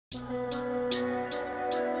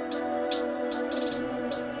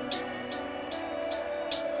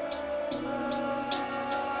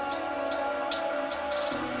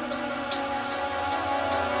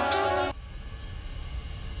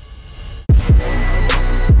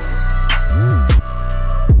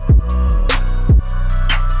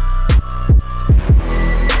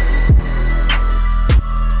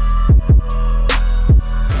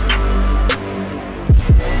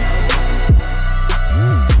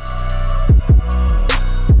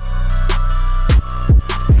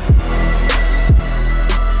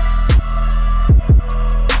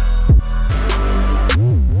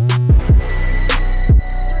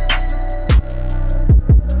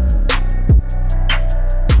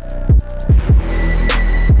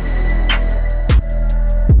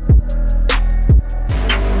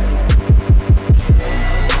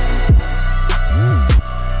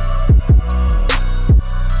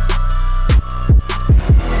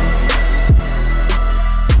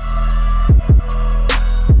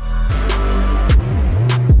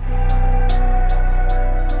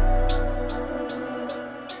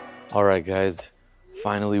All right, guys,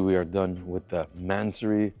 finally we are done with the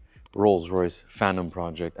Mansory Rolls Royce Phantom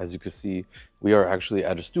project. As you can see, we are actually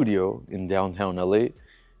at a studio in downtown LA,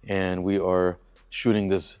 and we are shooting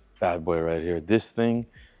this bad boy right here. This thing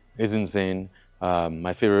is insane.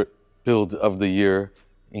 My favorite build of the year,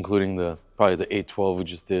 including probably the 812 we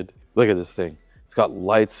just did. Look at this thing. It's got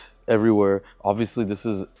lights everywhere. Obviously, this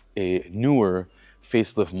is a newer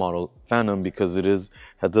facelift model Phantom because it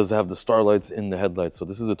does have the starlights in the headlights. So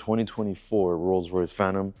this is a 2024 Rolls Royce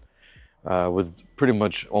Phantom with pretty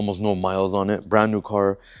much almost no miles on it. Brand new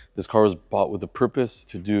car. This car was bought with the purpose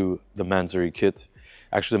to do the Mansory kit.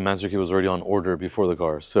 Actually, the Mansory kit was already on order before the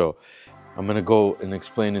car. So I'm gonna go and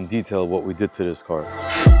explain in detail what we did to this car.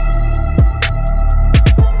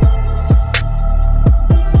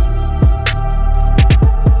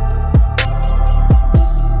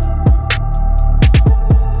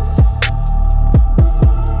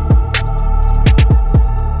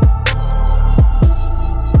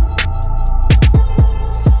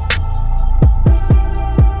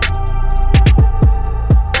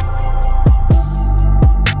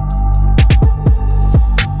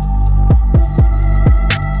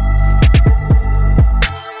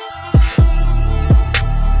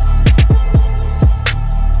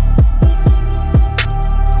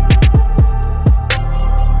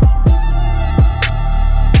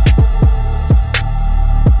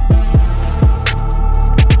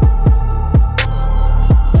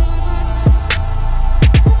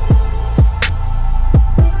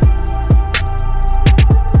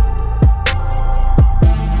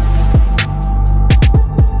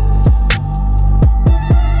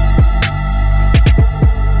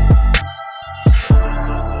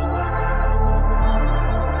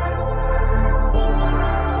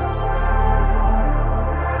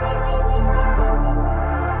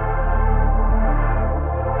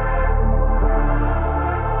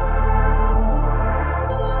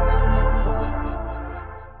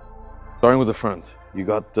 Starting with the front, you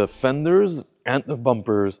got the fenders and the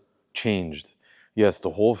bumpers changed. Yes,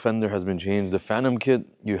 the whole fender has been changed. The Phantom kit,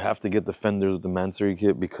 you have to get the fenders with the Mansory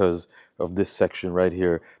kit because of this section right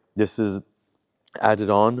here. This is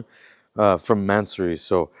added on from Mansory.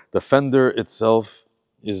 So the fender itself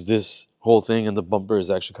is this whole thing, and the bumper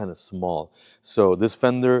is actually kind of small. So this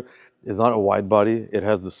fender is not a wide body. It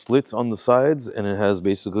has the slits on the sides, and it has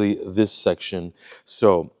basically this section.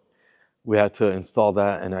 So we had to install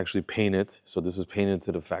that and actually paint it. So this is painted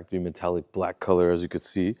to the factory metallic black color, as you could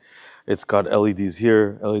see. It's got LEDs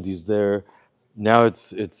here, LEDs there. Now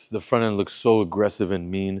the front end looks so aggressive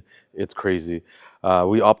and mean. It's crazy.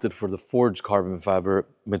 We opted for the forged carbon fiber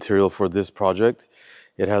material for this project.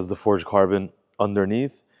 It has the forged carbon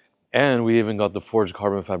underneath, and we even got the forged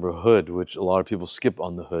carbon fiber hood, which a lot of people skip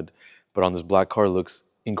on the hood, but on this black car looks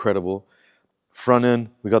incredible. Front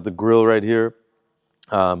end, we got the grille right here.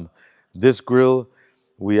 This grille,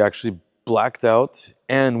 we actually blacked out,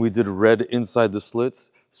 and we did red inside the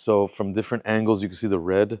slits. So from different angles, you can see the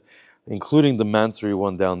red, including the Mansory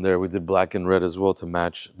one down there. We did black and red as well to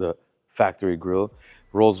match the factory grille.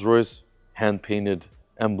 Rolls Royce hand-painted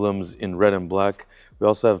emblems in red and black. We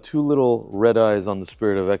also have two little red eyes on the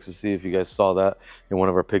Spirit of Ecstasy, if you guys saw that in one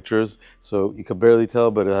of our pictures. So you can barely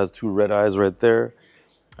tell, but it has two red eyes right there.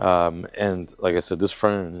 And like I said, this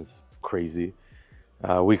front end is crazy.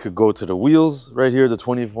 We could go to the wheels right here, the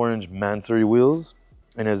 24-inch Mansory wheels.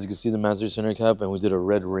 And as you can see, the Mansory center cap, and we did a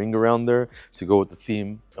red ring around there to go with the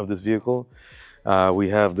theme of this vehicle. We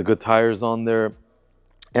have the good tires on there,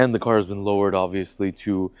 and the car has been lowered, obviously,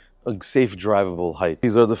 to a safe drivable height.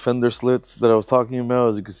 These are the fender slits that I was talking about.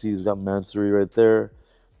 As you can see, it's got Mansory right there,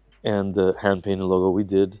 and the hand-painted logo we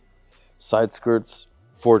did. Side skirts,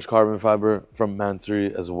 forged carbon fiber from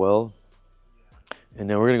Mansory as well. And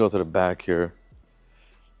then we're gonna go to the back here.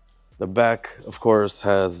 The back, of course,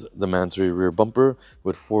 has the Mansory rear bumper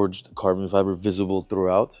with forged carbon fiber visible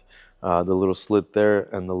throughout. The little slit there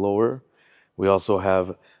and the lower. We also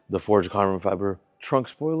have the forged carbon fiber trunk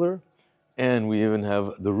spoiler, and we even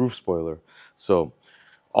have the roof spoiler. So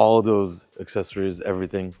all of those accessories,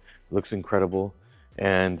 everything looks incredible.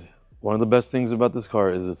 And one of the best things about this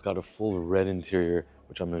car is it's got a full red interior,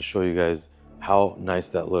 which I'm going to show you guys how nice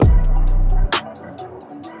that looks.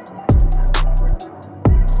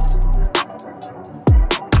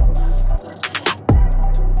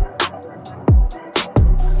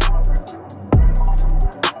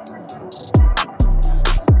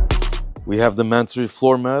 We have the Mansory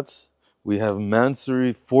floor mats. We have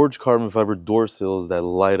Mansory forged carbon fiber door sills that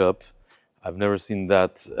light up. I've never seen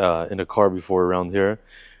that in a car before around here.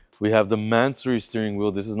 We have the Mansory steering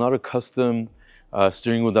wheel. This is not a custom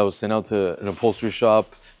steering wheel that was sent out to an upholstery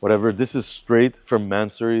shop, whatever. This is straight from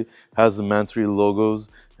Mansory, has the Mansory logos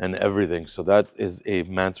and everything. So that is a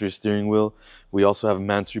Mansory steering wheel. We also have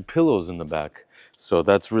Mansory pillows in the back. So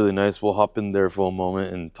that's really nice. We'll hop in there for a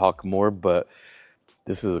moment and talk more, but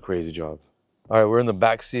this is a crazy job. All right, we're in the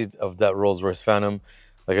back seat of that Rolls Royce Phantom.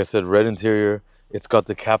 Like I said, red interior. It's got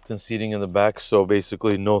the captain seating in the back, so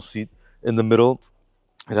basically no seat in the middle.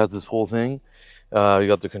 It has this whole thing. You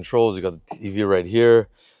got the controls, you got the TV right here.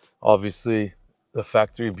 Obviously, the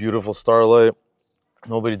factory, beautiful Starlight.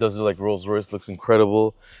 Nobody does it like Rolls Royce, looks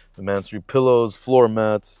incredible. The Mansory pillows, floor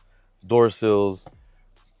mats, door sills.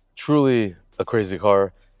 Truly a crazy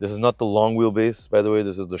car. This is not the long wheelbase, by the way,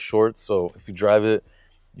 this is the short. So if you drive it,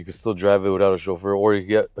 you can still drive it without a chauffeur, or you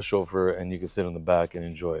get a chauffeur and you can sit in the back and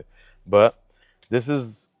enjoy it. But this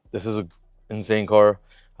is an insane car.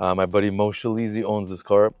 My buddy Mo Shalizi owns this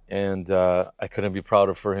car, and I couldn't be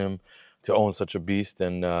prouder for him to own such a beast,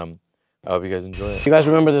 and I hope you guys enjoy it. You guys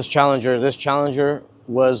remember this Challenger? This Challenger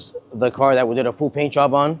was the car that we did a full paint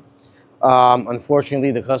job on.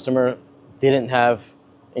 Unfortunately, the customer didn't have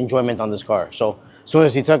enjoyment on this car. So as soon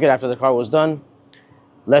as he took it after the car was done,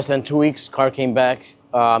 less than 2 weeks, car came back.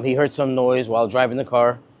 He heard some noise while driving the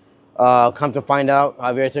car. Come to find out,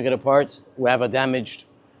 Javier took it apart. We have a damaged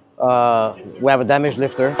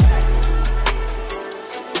lifter.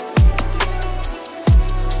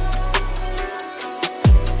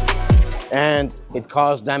 And it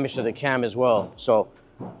caused damage to the cam as well. So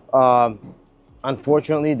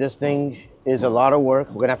unfortunately, this thing is a lot of work.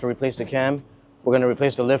 We're gonna have to replace the cam. We're gonna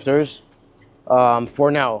replace the lifters.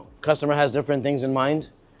 For now, customer has different things in mind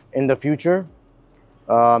in the future.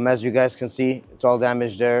 As you guys can see, it's all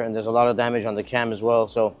damaged there, and there's a lot of damage on the cam as well.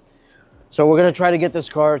 So we're gonna try to get this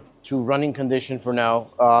car to running condition for now.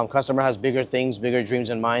 Customer has bigger things, bigger dreams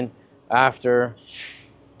in mind. After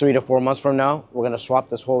 3 to 4 months from now, we're gonna swap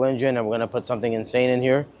this whole engine and we're gonna put something insane in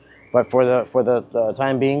here. But for the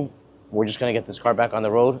time being, we're just gonna get this car back on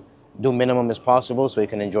the road, do minimum as possible so you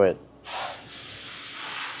can enjoy it.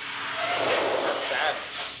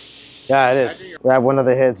 Yeah, it is. We have one of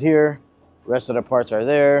the heads here. Rest of the parts are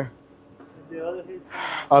there.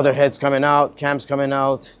 Other heads coming out, cams coming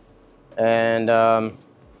out, and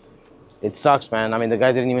it sucks, man. I mean, the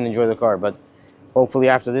guy didn't even enjoy the car, but hopefully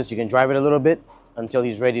after this, you can drive it a little bit until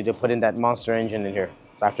he's ready to put in that monster engine in here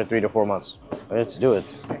after 3 to 4 months. Let's do it.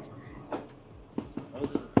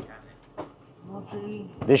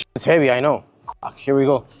 This shit's heavy, I know. Here we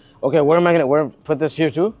go. Okay, where am I gonna put this here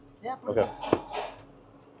too? Yeah. Okay.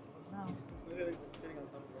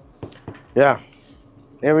 Yeah,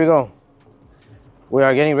 there we go. We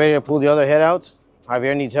are getting ready to pull the other head out.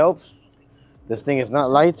 Javier needs help. This thing is not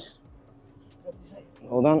light.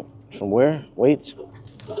 Hold on. From where? Wait.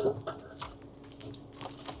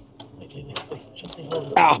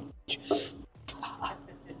 Ah.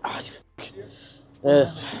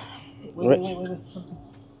 Yes. Wait.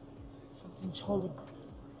 Something's holding.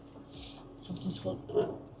 Something's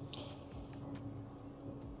holding.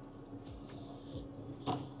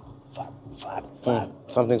 Five.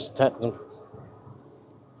 Something's tight.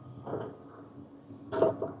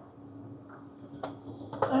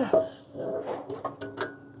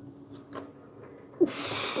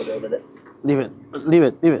 Leave it.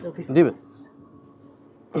 Okay. Leave it.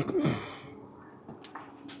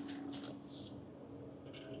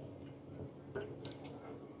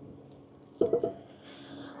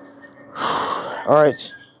 All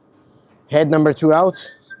right. Head number 2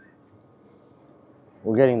 out.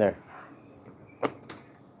 We're getting there.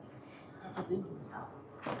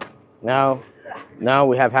 Now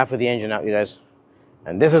we have half of the engine out, you guys.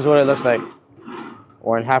 And this is what it looks like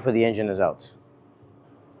when half of the engine is out.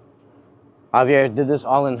 Javier did this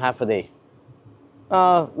all in half a day.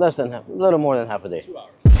 Less than half, a little more than half a day. 2 hours.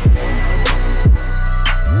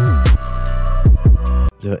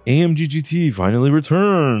 The AMG GT finally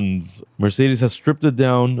returns. Mercedes has stripped it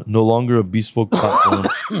down. No longer a bespoke platform.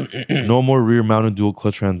 No more rear-mounted dual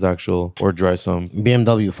clutch transaxle or dry sump.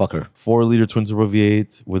 BMW fucker. 4-liter twin-turbo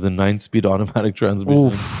V8 with a 9-speed automatic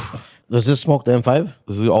transmission. Oof. Does this smoke the M5?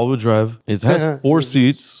 This is all-wheel drive. It has 4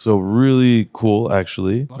 seats, so really cool,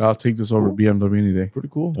 actually. I'll take this over BMW any day. Pretty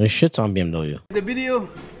cool. It shits on BMW. The video,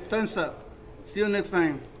 thumbs up. See you next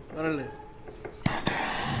time. Órale.